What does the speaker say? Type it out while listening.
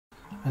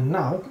And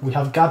now we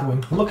have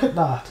Gadwin. Look at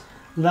that.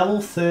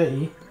 Level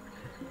 30.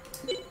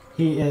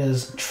 He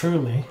is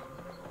truly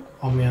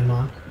our main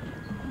man.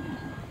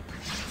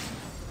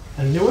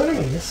 And new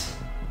enemies.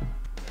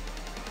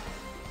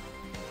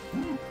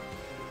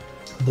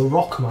 The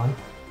Rockman.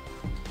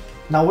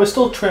 Now we're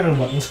still training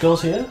weapon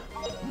skills here.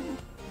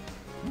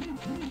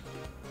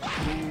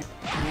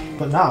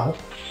 But now,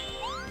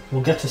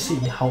 we'll get to see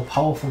how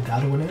powerful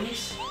Gadwin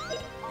is.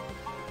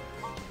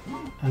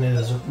 And it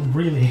is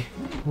really,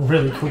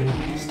 really cool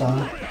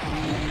style.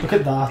 Look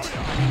at that.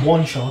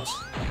 One shot.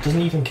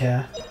 Doesn't even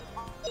care.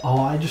 Oh,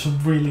 I just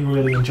really,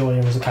 really enjoy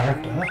him as a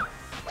character.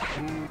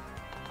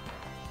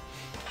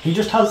 He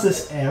just has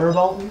this air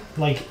about him.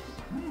 Like,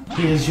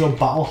 he is your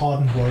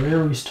battle-hardened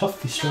warrior. He's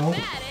tough, he's strong.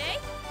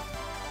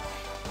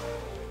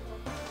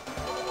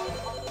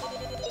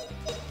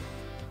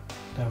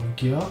 There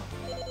we go.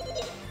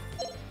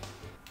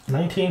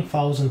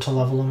 19,000 to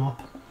level him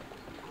up.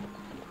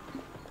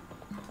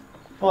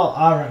 Well,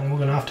 I reckon we're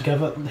going to have to give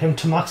him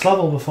to max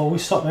level before we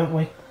stop, don't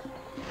we?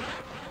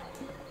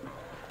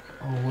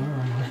 Oh, where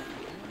am I?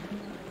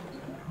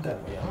 There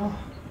we are.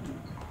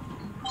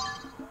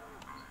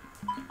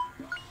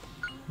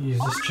 Use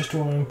this just to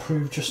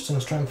improve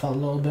Justin's strength a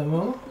little bit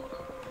more.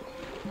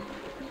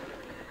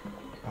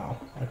 Oh,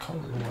 I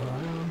can't remember where I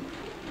am.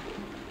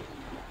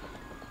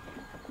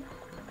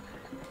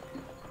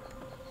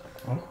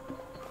 Oh.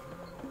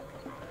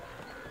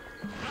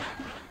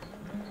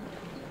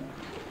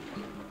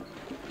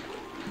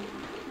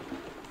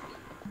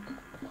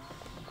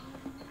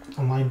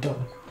 Am I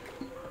done?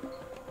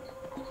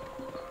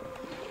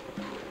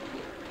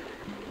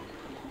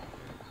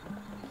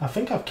 I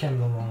think I've came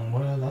the wrong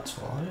way, that's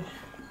why.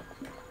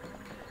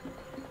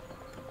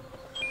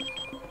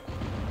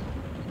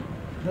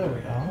 There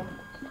we are.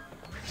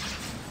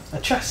 A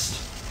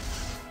chest!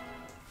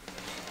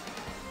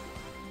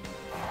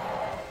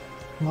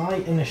 My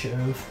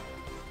initiative.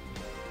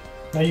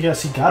 Now you get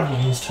to see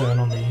Gadwin's turn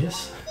on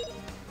these.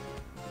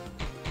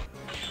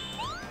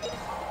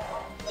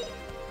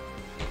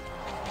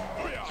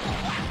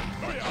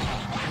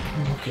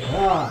 Look at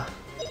that!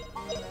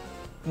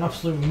 An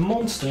absolute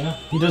monster.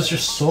 He does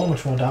just so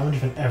much more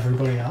damage than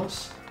everybody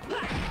else.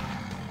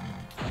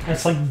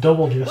 It's like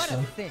double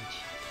Justin.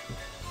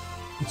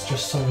 It's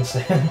just so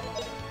insane.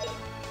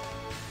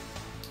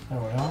 There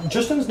we are.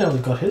 Justin's nearly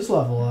got his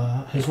level,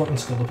 his weapon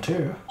skill up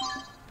too.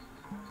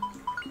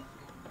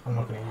 I'm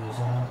not going to use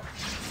that.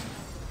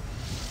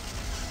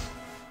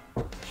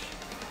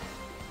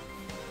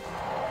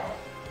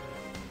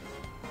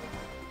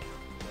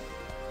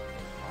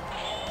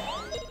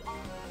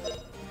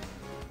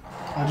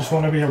 I just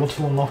want to be able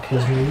to unlock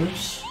his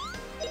moves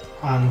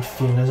and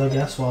Fina's, I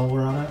guess, while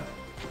we're at it.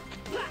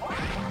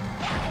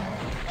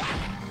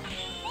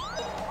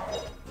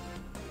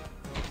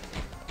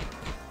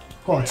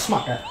 Go on,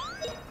 smack it.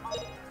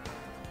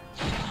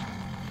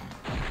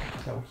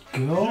 There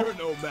we go. You're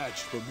no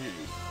match for me.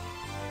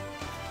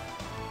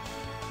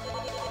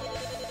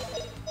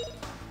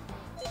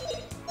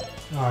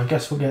 Oh, I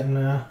guess we're getting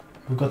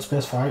we've got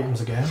space for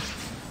items again.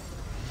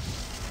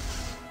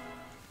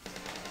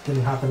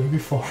 Didn't happen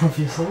before,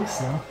 obviously,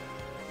 so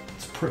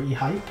it's pretty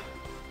hype.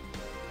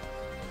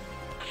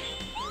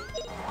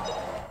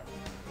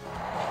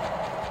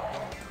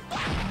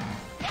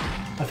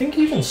 I think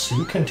even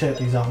Sue can take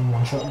these out in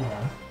one shot, you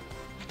know.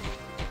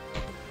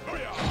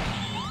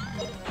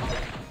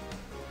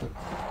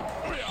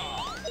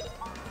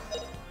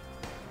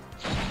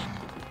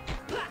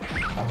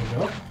 There we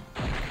go.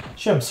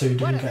 Shame Sue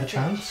didn't get a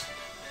chance.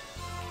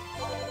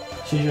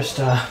 She just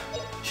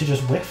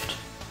whiffed.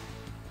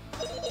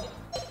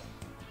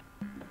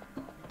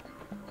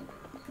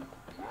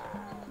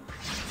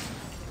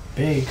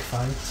 Big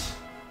fights.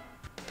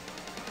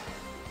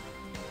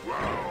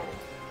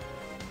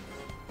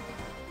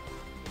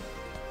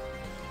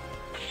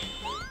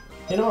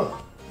 You know what?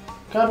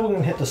 Gadwin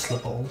can hit the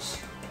slipples.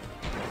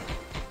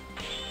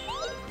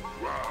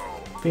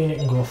 Fina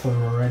can go for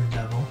a red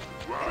devil.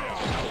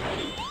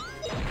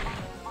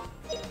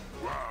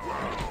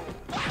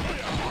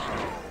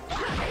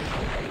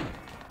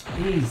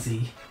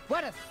 Easy.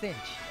 What a cinch.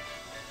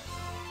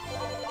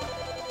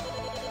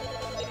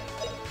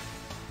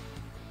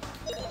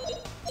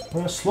 I'm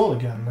gonna slow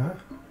again now.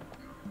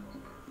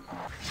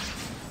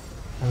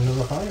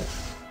 Another fight.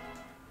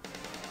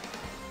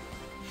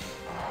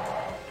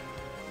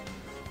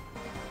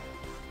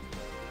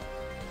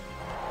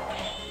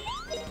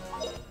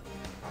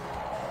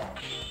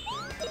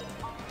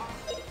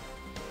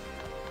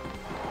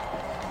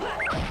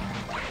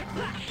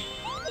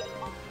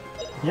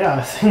 Yeah,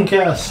 I think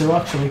Sue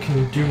actually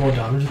can do more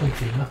damage than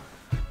Fina.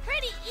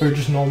 Through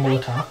just normal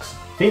attacks.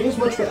 Fina's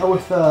much better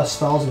with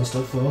spells and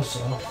stuff though,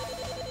 so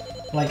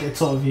like it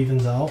sort of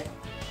evens out.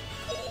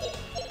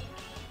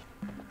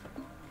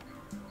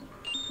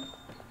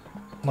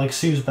 Like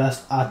Sue's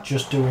best at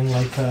just doing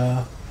like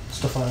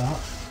stuff like that.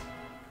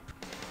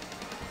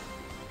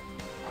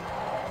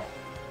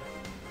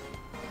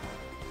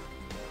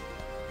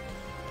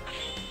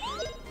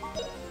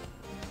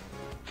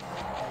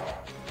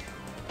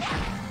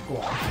 Go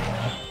on.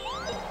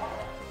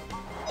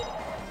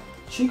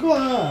 She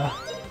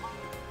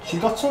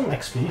got some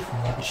XP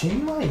from that. She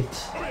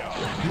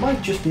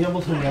might just be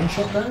able to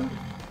one-shot them.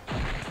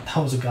 That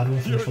was a Gadwin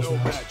finish,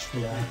 wasn't it?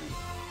 Yeah.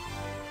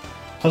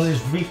 Because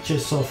his reach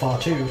is so far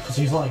too, because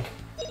he's like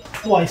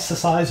twice the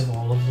size of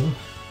all of them.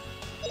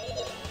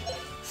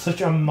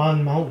 Such a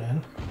man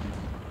mountain.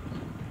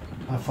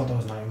 I thought there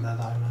was an item there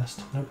that I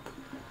missed. Nope.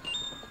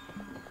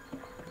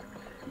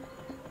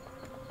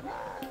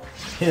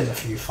 Here's a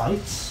few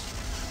fights.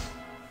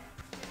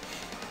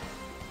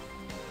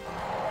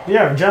 But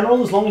yeah, in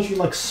general, as long as you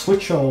like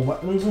switch your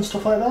weapons and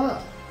stuff like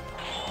that,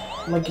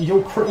 like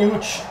you'll pretty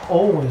much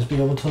always be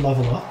able to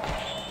level up.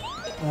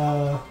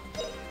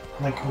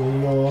 Like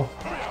all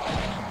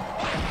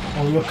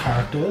your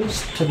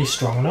characters to be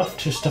strong enough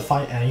just to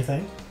fight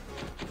anything.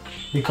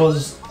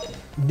 Because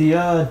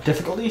the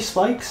difficulty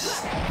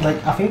spikes,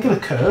 like I think the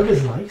curve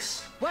is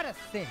nice. What a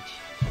cinch.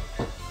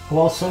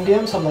 While some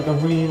games have like a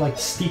really like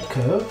steep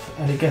curve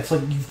and it gets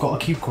like you've got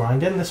to keep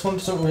grinding, this one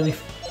doesn't really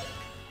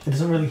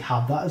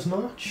have that as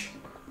much.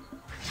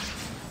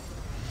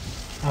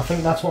 I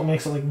think that's what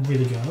makes it like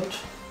really good.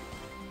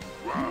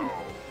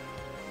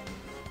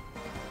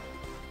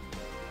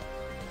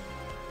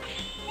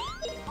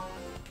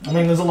 I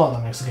mean, there's a lot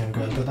that makes the game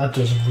good, but that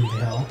doesn't really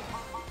help.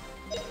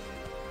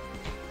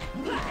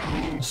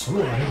 There's so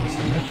many enemies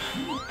here.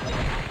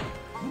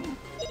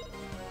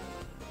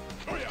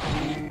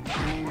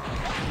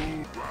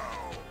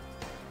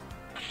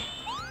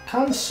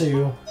 Can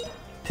Sue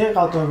take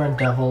out the Red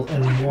Devil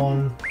in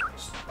one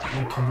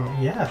combo?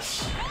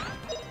 Yes.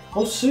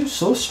 Oh, Sue's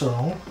so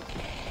strong.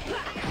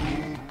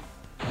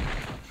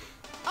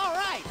 All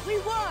right, we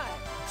won.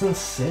 It's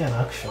insane,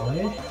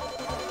 actually.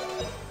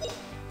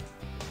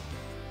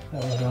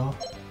 There we go.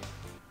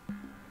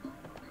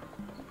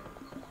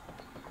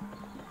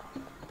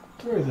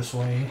 Through this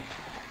way.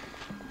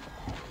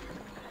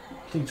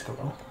 Please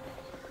go.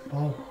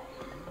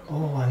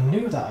 Oh, I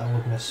knew that I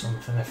would miss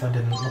something if I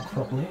didn't look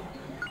properly.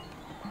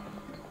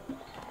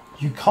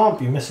 You can't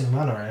be missing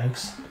mana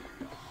eggs.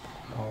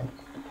 Oh.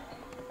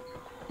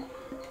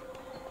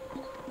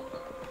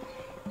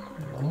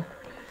 No.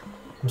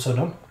 I'm so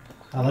dumb.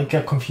 I like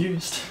get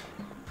confused.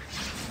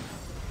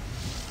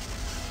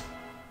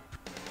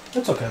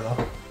 It's okay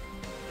though.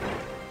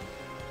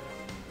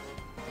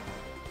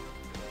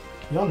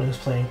 Yana is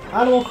playing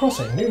Animal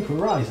Crossing New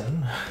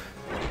Horizon.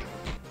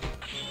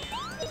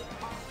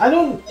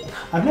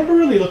 I've never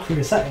really looked through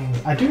the settings.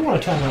 I do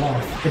want to turn it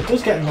off. It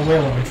does get in the way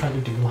when I'm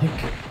trying to do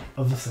like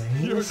other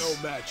things. You're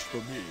no match for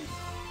me.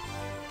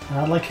 And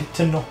I'd like it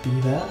to not be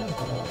there,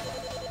 but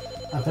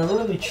I've never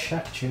really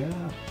checked yet.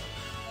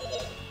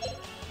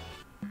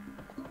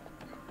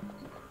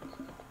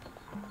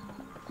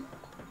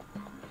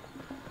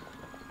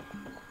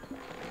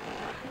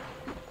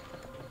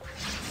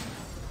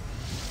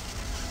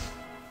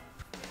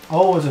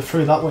 Oh, is it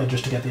through that way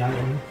just to get the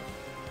item?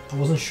 I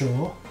wasn't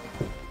sure.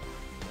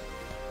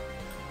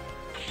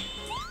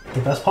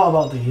 The best part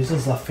about these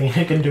is that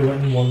Fina can do it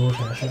in one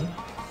rotation.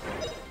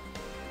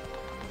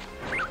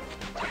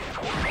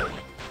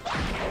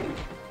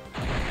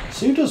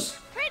 Sue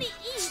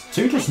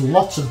does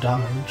lots of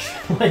damage.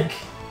 Like,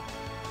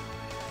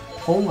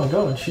 oh my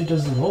god, she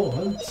does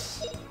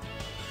loads.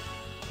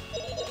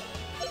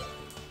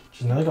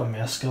 She's nearly got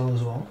Mare skill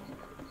as well.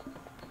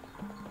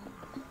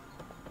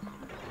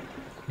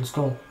 Let's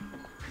go.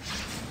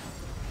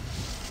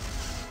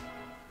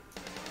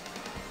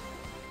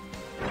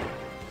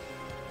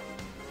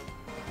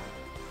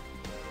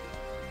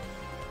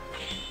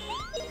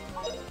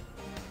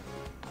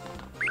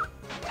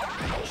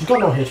 She's got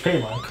no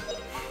HP, like.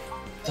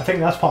 I think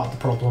that's part of the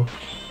problem.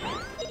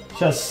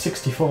 She has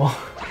 64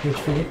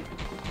 HP.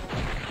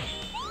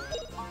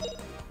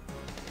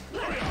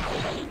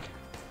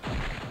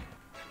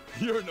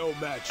 You're no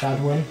match.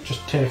 Gadwin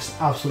just takes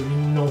absolutely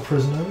no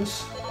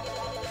prisoners.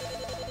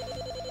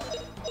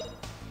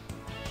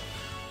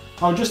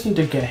 Oh, Justin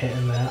did get hit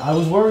in there. I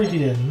was worried he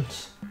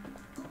didn't.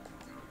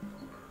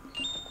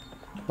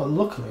 But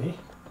luckily,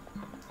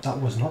 that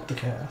was not the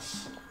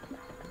case.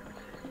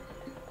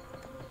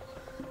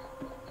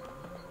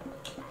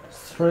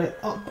 Straight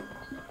up.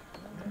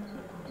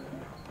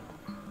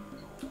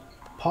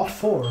 Part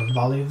 4 of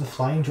Valley of the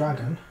Flying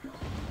Dragon.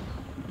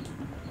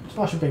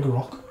 Smash a big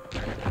rock.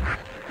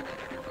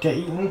 Get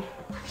eaten.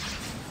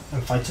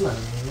 And fight some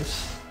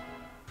enemies.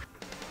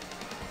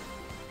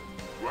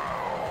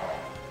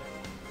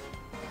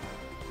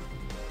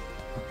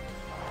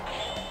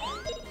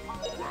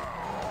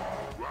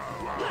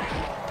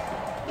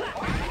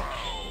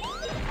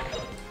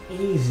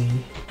 Easy.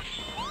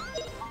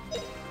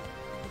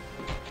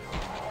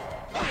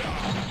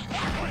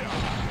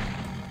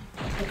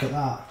 Look at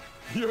that.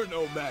 You're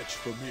no match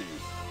for me.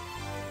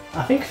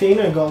 I think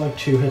Fina got like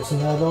 2 hits in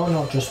there though,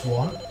 not just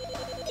 1.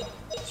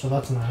 So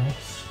that's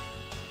nice.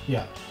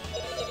 Yeah.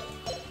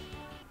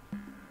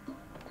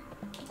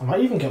 I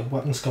might even get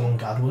Weapon Skill on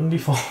Gadwin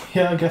before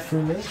I get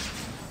through this.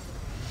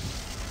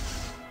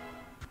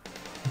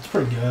 It's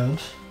pretty good.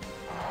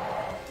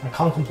 I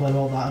can't complain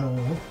about that at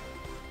all.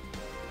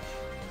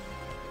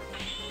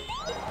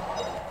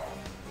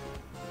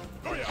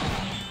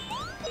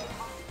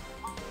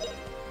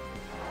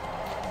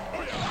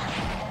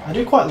 I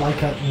do quite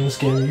like it in this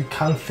game. You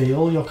can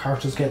feel your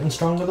characters getting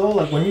stronger though.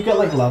 Like when you get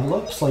like level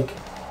ups, like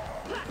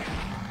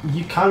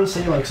you can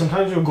see like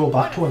sometimes you'll go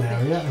back to an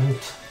area and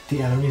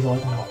the enemies are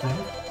like nothing.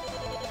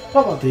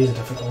 Not that these are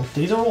difficult.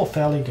 These are all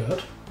fairly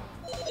good.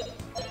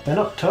 They're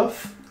not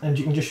tough, and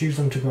you can just use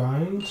them to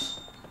grind.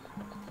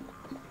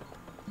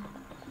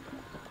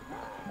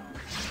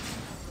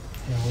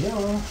 Here we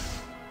are.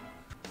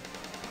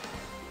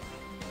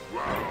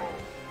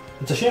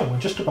 It's a shame we're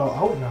just about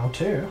out now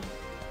too.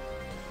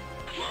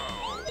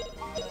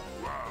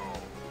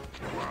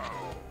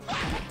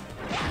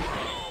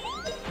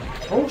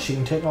 Oh, she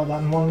can take all that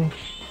in one.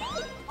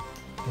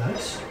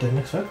 Nice, didn't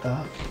expect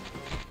that.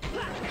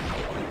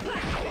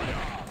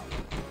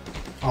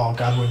 Oh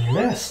god, when you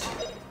missed.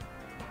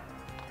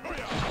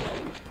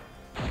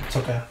 It's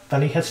okay.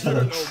 Then he hits for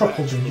the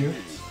triple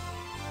digits.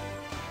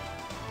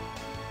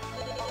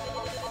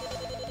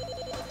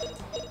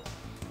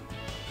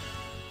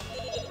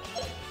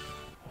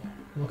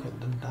 Look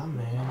at the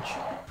damage.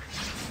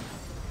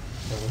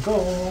 There we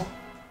go.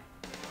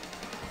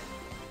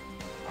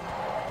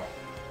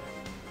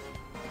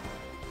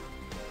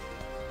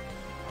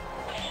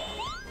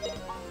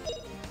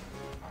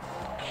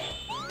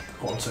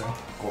 Go on, sir.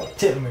 Go on,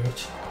 take him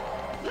out.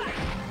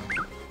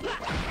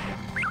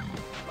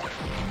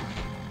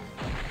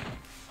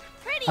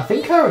 I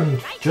think her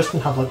and Justin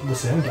have like the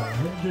same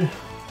damage.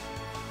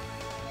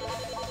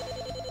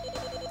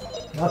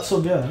 That's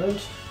so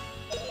good.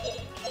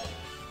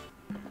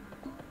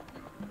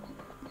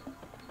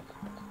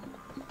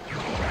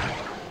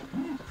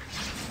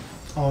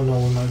 Oh no,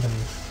 we might have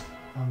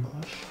been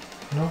ambushed.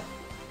 No?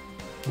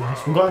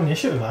 Nice, we got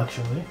initiative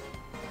actually.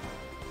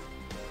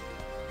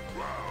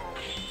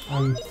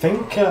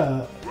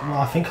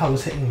 I think I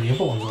was hitting the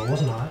other ones though,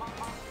 wasn't I?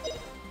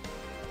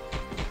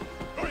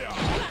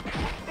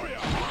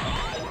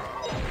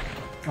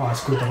 Oh, I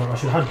screwed that up. I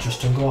should have had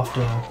Justin go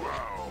after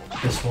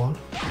this one.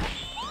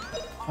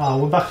 Ah,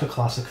 we're back to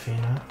Classic Fee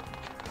now.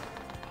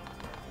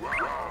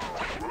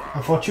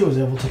 I thought she was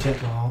able to take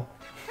them out.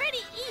 Pretty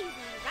easy,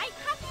 right,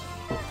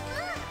 Puppy?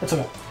 It's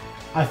okay.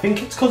 I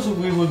think it's because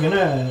we were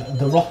gonna...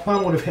 The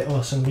Rockman would have hit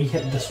us and we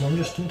hit this one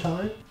just in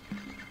time.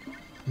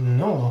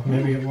 No,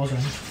 maybe it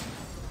wasn't.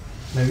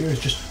 Maybe it was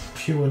just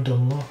pure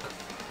dumb luck.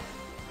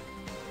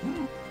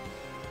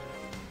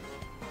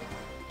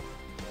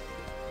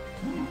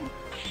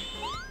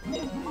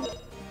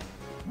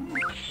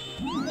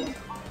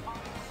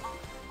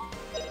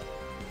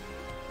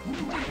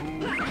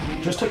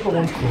 Just take the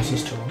ones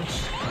closest to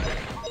us.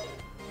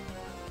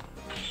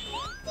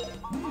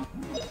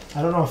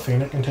 I don't know if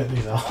Phoenix can take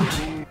these out.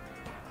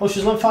 Oh,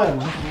 she's on fire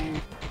now.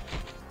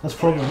 That's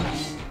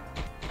progress.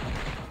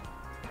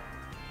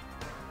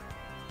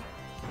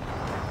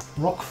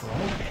 Rock Throw.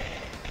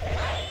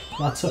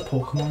 That's a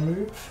Pokemon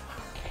move.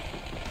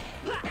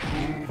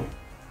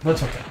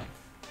 That's okay.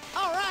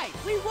 All right,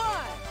 we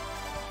won.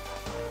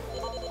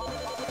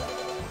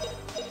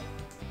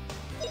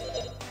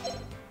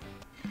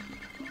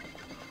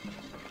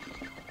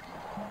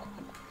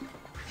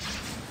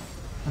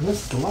 And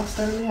this is the last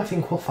enemy I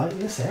think we'll fight in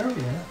this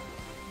area.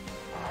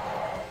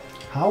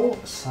 How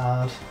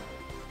sad.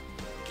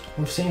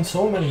 We've seen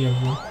so many of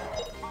them.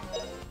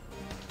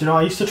 You know,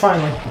 I used to try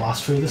and like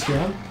blast through this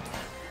game.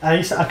 I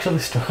used to actually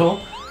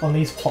struggle on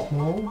these plot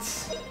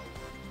modes.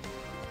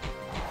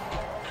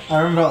 I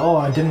remember, oh,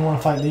 I didn't want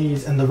to fight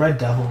these, and the Red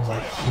Devils, I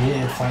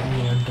hated fighting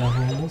the Red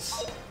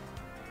Devils.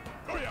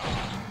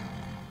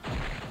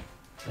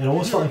 It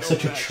always felt like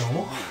such a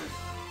chore.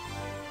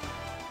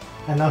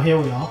 And now here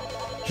we are,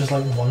 just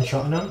like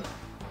one-shotting them.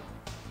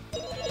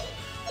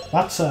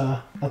 That's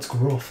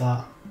growth,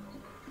 that.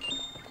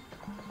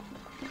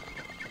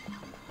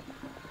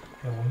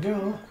 Here we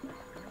go.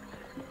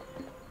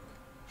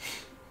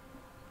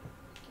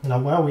 Now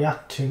where are we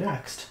at to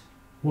next?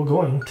 We're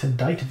going to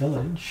Dite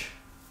Village.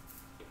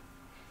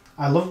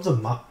 I love the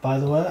map, by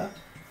the way.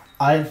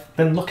 I've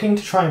been looking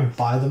to try and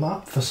buy the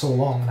map for so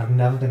long and I've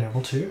never been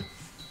able to.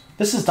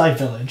 This is Dite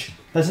Village.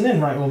 There's an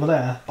inn right over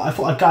there, but I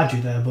thought I'd guide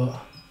you there, but...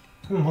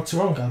 what's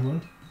wrong,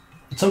 Gadwin?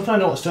 It's something I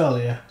noticed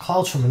earlier.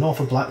 Clouds from the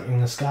north are blackening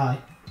the sky.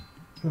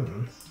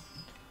 The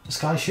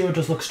sky sure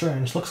does look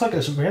strange. Looks like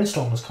a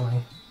rainstorm is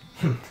coming.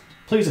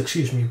 Please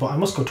excuse me, but I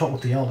must go talk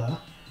with the elder.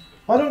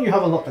 Why don't you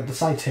have a look at the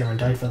sights here in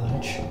Dite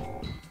Village?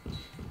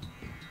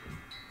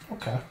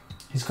 Okay.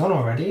 He's gone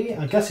already?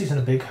 I guess he's in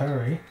a big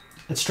hurry.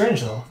 It's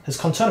strange though. His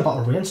concern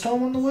about a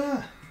rainstorm on the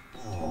way?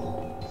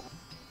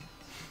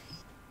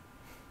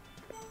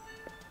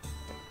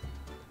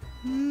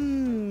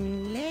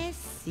 Let's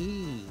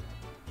see.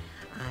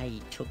 I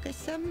took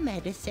some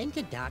medicine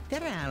to Dr.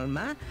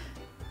 Alma,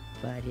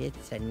 but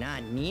it's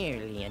not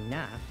nearly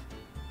enough.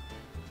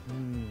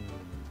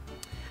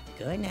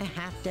 Gonna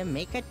have to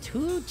make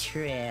 2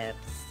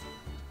 trips.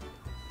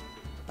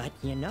 But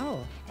you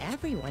know,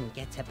 everyone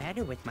gets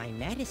better with my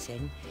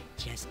medicine.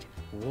 Just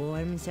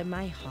warms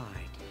my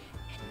heart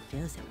and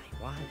fills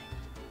my wallet.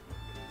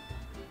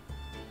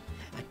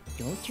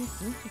 Don't you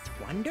think it's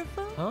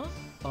wonderful? Huh?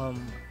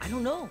 I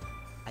don't know.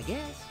 I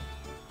guess.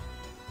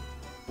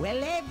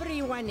 Well,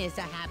 everyone is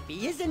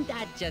happy. Isn't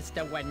that just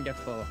a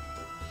wonderful?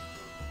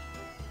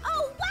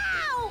 Oh,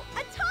 wow!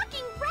 A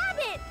talking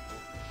rabbit!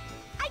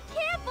 I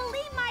can't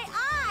believe my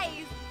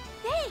eyes!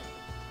 Hey,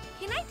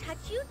 can I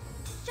touch you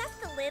just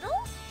a little?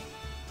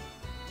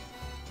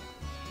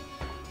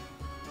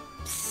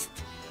 Psst!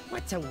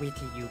 What's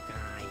with you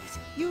guys?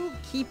 You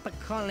keep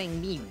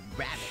calling me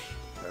rabbit.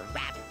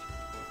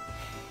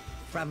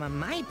 From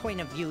my point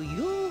of view,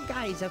 you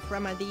guys are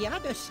from the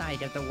other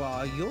side of the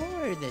wall.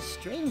 You're the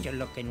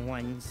stranger-looking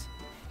ones.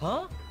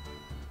 Huh?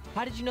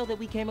 How did you know that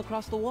we came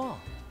across the wall?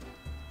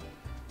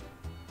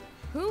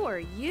 Who are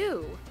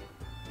you?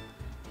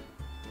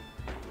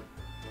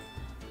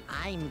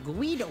 I'm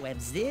Guido of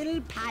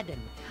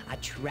Zilpadden, a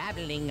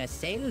traveling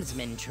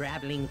salesman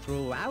traveling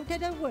throughout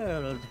the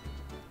world.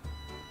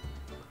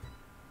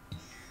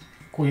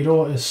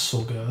 Guido is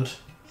so good.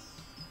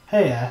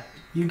 Hey,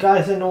 you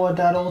guys know what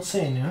that old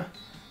saying, yeah?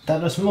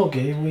 That us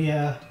muggy, we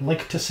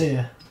like to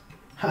say.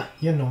 Ha,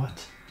 you know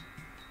it.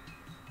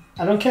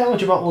 I don't care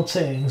much about old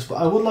sayings, but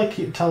I would like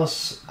you to tell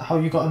us how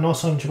you got to know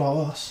something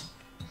about us.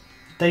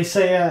 They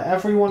say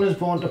everyone is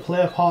born to play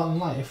a part in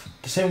life.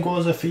 The same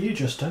goes for you,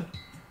 Justin.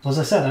 As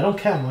I said, I don't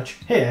care much.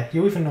 Hey,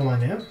 you even know my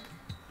name?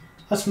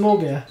 That's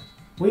Muggy.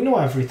 We know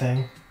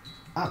everything.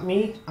 At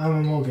me, I'm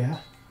a Muggy.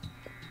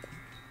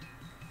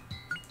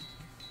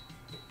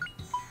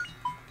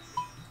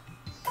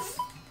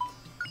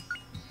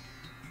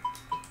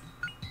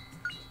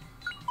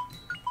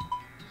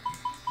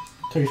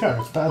 To be fair,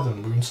 it's better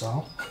than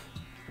Moonsal.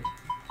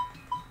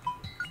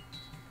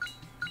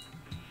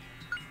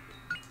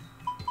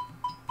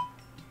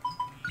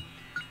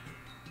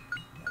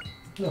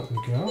 There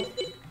we go.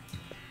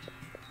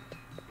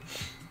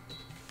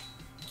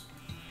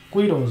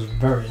 Guido is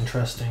very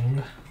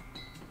interesting.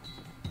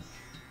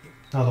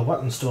 Now the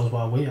weapon store's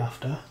what we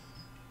after.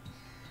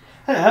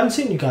 Hey, I haven't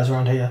seen you guys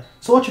around here,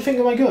 so what you think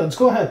of my goods?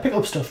 Go ahead, pick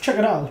up stuff, check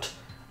it out.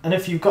 And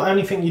if you've got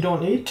anything you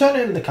don't need, turn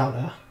it in the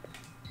counter.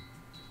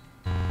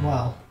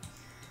 Well.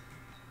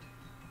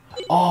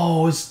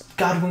 Oh, has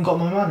Gadwin got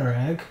my mana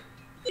egg?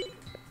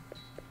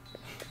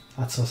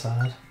 That's so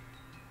sad.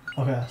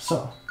 Okay,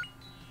 so.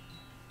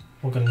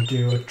 We're gonna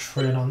do a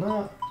trade on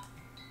that.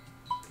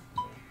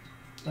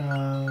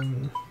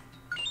 I'm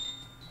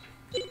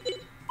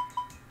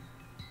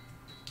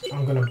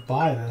gonna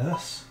buy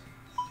this.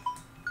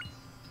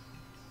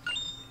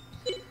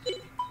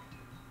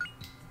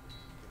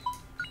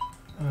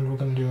 And we're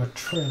gonna do a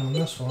trade on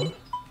this one.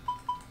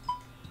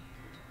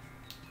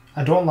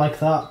 I don't like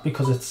that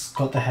because it's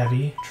got the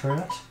heavy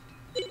trait.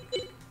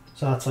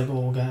 So that's like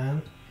all we're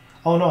getting.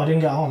 Oh no, I didn't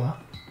get armor.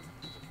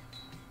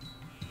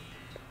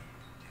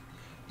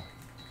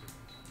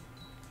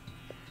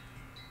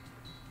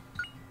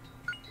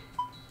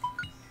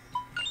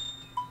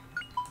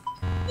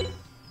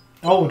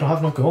 Oh, we don't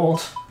have no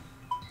gold.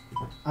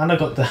 And I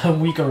got the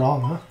weaker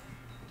armor.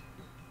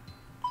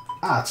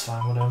 Ah, it's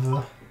fine,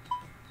 whatever.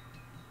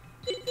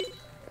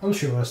 I'm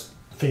sure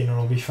Fina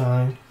will be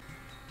fine.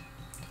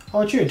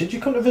 Oh, Jude, did you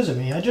come to visit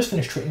me? I just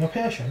finished treating a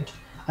patient.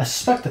 I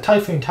suspect the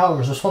Typhoon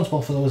Tower is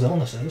responsible for those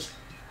illnesses.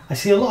 I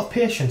see a lot of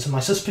patients and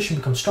my suspicion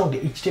becomes stronger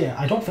each day.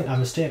 I don't think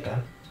I'm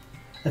mistaken.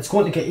 It's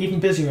going to get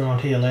even busier around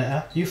here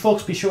later. You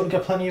folks be sure to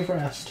get plenty of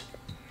rest.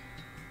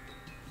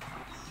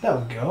 There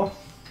we go.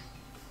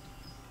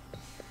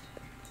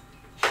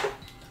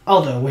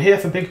 Aldo, we're here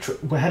for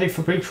we're headed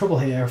for big trouble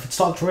here if it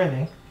starts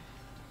raining.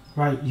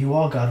 Right, you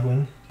are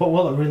Gadwin, but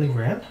will it really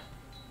rain?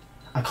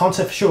 I can't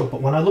say for sure,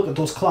 but when I look at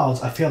those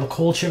clouds, I feel a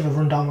cold shiver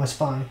run down my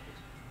spine.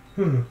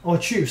 Oh,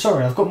 it's you.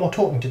 Sorry, I've got more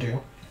talking to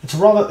do. It's a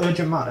rather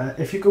urgent matter.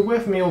 If you could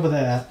wait for me over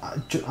there,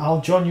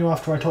 I'll join you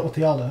after I talk with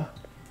the Elder.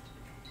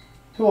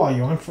 Who are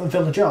you? I'm from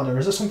Village Elder.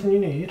 Is there something you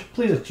need?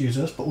 Please excuse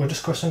us, but we're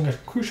discussing a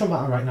crucial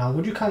matter right now.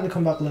 Would you kindly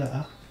come back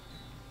later?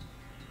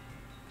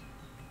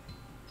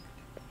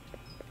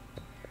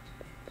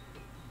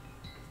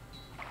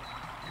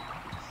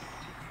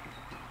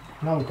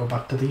 Now we'll go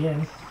back to the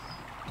inn,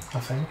 I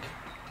think.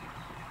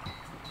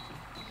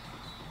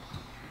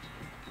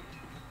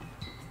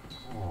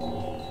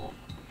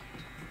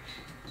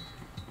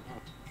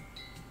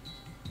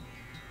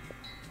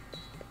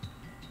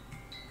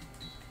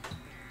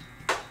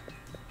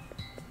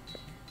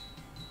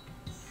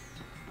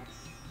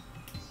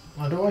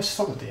 Why do I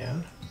stop at the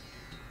end?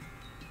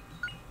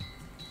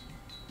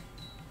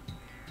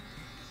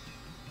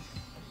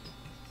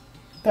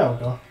 There we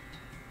go.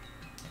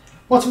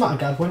 What's the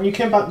matter, Gadwin? You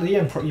came back to the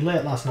inn pretty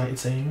late last night, it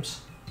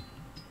seems.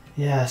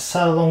 Yes,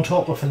 had a long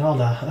talk with an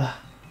elder.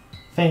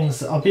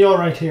 I'll be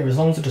alright here as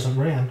long as it doesn't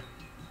rain.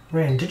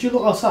 Rain? Did you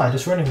look outside?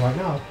 It's raining right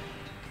now.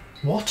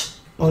 What?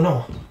 Oh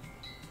no.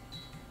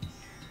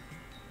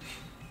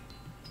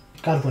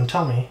 Gadwin,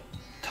 tell me.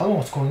 Tell me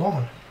what's going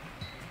on.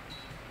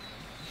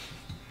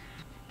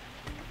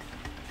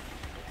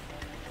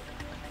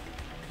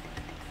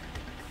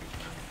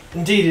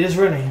 Indeed, it is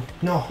raining.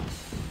 No.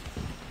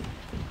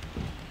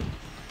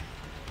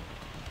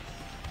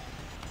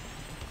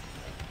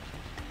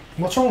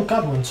 What's wrong with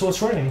Gadwin? So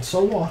it's raining,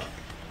 so what?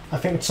 I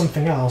think it's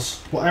something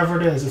else.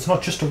 Whatever it is, it's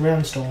not just a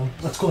rainstorm.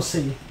 Let's go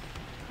see.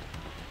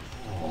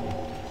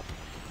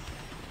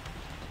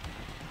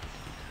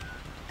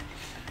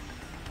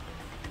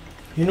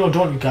 You know,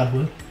 don't you,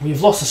 Gadwin?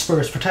 We've lost the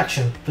spirit's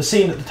protection. The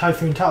scene at the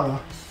Typhoon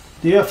Tower.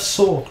 The earth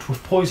soaked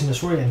with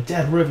poisonous rain,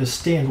 dead rivers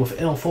stained with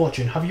ill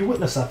fortune. Have you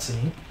witnessed that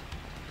scene?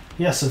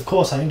 Yes, of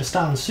course, I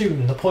understand.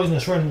 Soon, the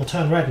poisonous rain will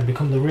turn red and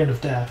become the rain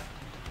of death.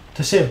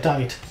 To save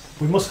Dite,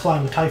 we must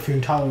climb the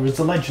Typhoon Tower, as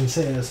the legend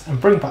says,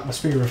 and bring back the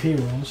Spear of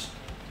Heroes.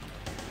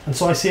 And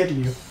so I say to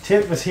you,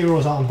 take this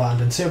hero's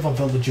armband and save our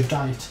village of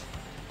Dite.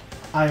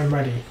 I am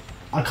ready.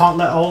 I can't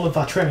let all of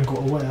that training go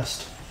to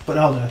waste. But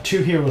Elder,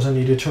 2 heroes are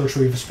needed to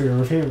retrieve the Spear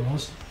of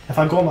Heroes. If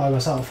I go by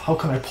myself, how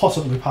can I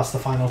possibly pass the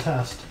final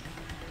test?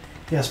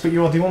 Yes, but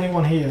you are the only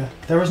one here.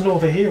 There is no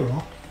other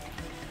hero.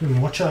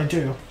 What should I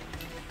do?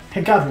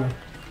 Hey Gadwin,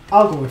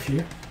 I'll go with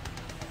you.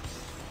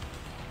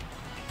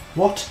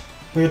 What?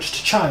 We're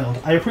just a child.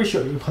 I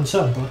appreciate your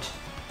concern, but...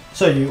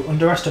 So you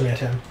underestimate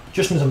him.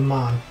 Justin is a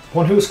man.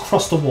 One who has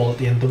crossed the wall at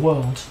the end of the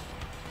world.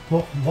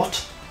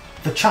 What?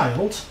 The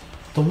child?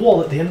 The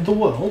wall at the end of the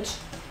world?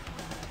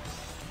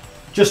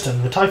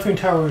 Justin, the Typhoon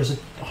Tower is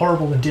a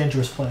horrible and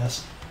dangerous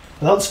place.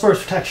 Without the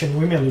Spirit's protection,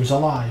 we may lose our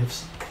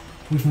lives.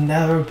 We've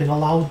never been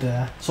allowed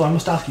there, so I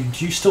must ask you,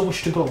 do you still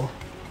wish to go?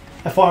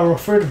 If I were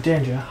afraid of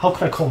danger, how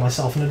could I call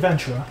myself an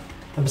adventurer?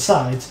 And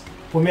besides,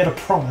 we made a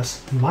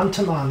promise, man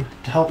to man,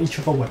 to help each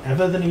other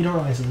whenever the need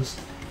arises.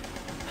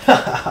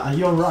 Haha,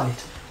 you're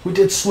right. We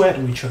did swear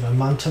to each other,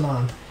 man to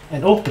man,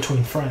 an oath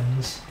between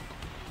friends.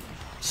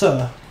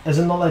 Sir, as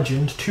in the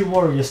legend, 2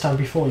 warriors stand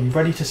before you,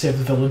 ready to save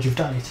the village of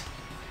Dite.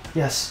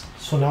 Yes,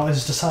 so now it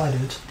is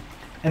decided.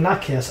 In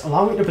that case,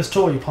 allow me to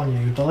bestow upon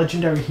you the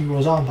legendary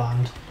hero's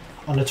armband.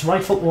 On its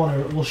rightful owner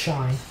it will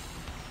shine.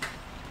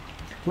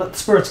 Let the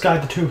spirits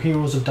guide the 2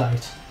 heroes of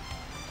Dite.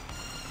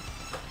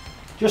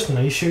 Justin,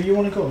 are you sure you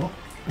want to go?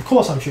 Of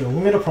course I'm sure,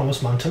 we made a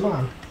promise man to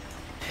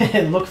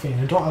man. Look,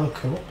 Fina, don't I look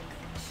cool?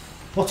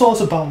 What's all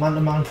this about man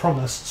to man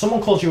promise?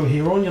 Someone calls you a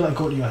hero and you let it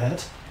go to your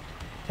head?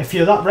 If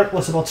you're that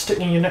reckless about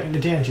sticking your neck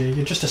into danger,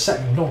 you're just a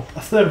second, no,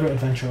 a third-rate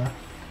adventurer.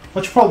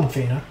 What's your problem,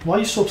 Fina? Why are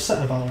you so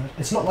upset about it?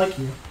 It's not like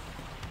you.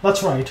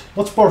 That's right.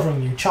 What's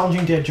bothering you?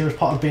 Challenging danger is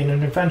part of being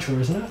an adventurer,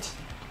 isn't it?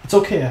 It's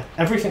okay.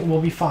 Everything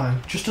will be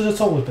fine, just as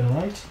it's always been,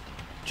 right?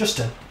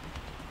 Justin.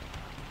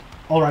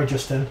 Alright,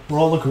 Justin. We're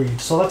all agreed,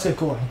 so let's get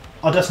going.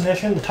 Our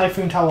destination, the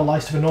Typhoon Tower,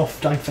 lies to the north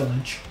of Dite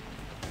Village.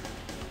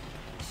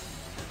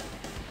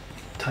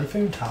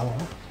 Typhoon Tower?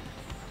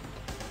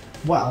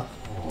 Well,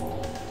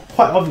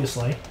 quite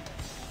obviously,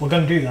 we're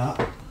going to do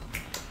that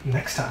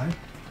next time.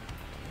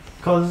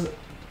 Because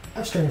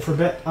I've streamed for a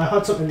bit, I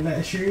had some internet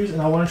issues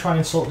and I want to try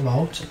and sort them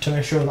out to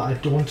make sure that I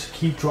don't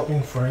keep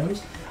dropping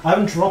frames. I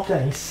haven't dropped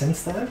any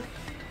since then,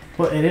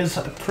 but it is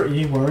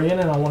pretty worrying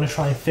and I want to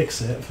try and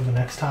fix it for the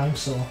next time,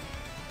 so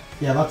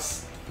yeah,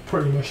 that's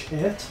pretty much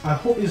it. I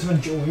hope you've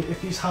enjoyed.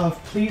 If you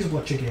have, please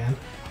watch again,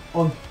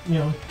 or, you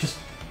know, just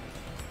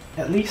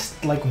at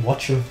least, like,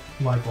 watch of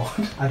my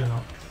VOD. I don't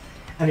know.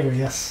 Anyway,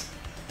 yes.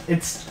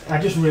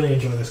 I just really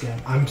enjoy this game.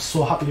 I'm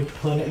so happy to be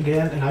playing it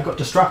again, and I got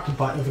distracted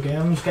by other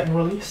games getting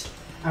released.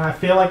 And I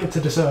feel like it's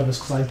a disservice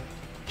because I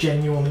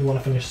genuinely want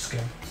to finish this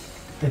game.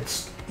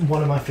 It's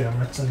one of my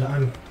favourites, and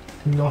I'm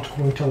not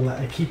going to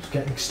let it keep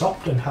getting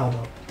stopped and held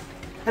up.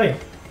 Anyway,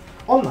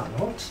 on that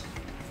note,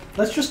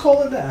 let's just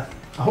call it there.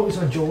 I hope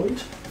you've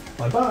enjoyed.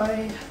 Bye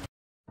bye.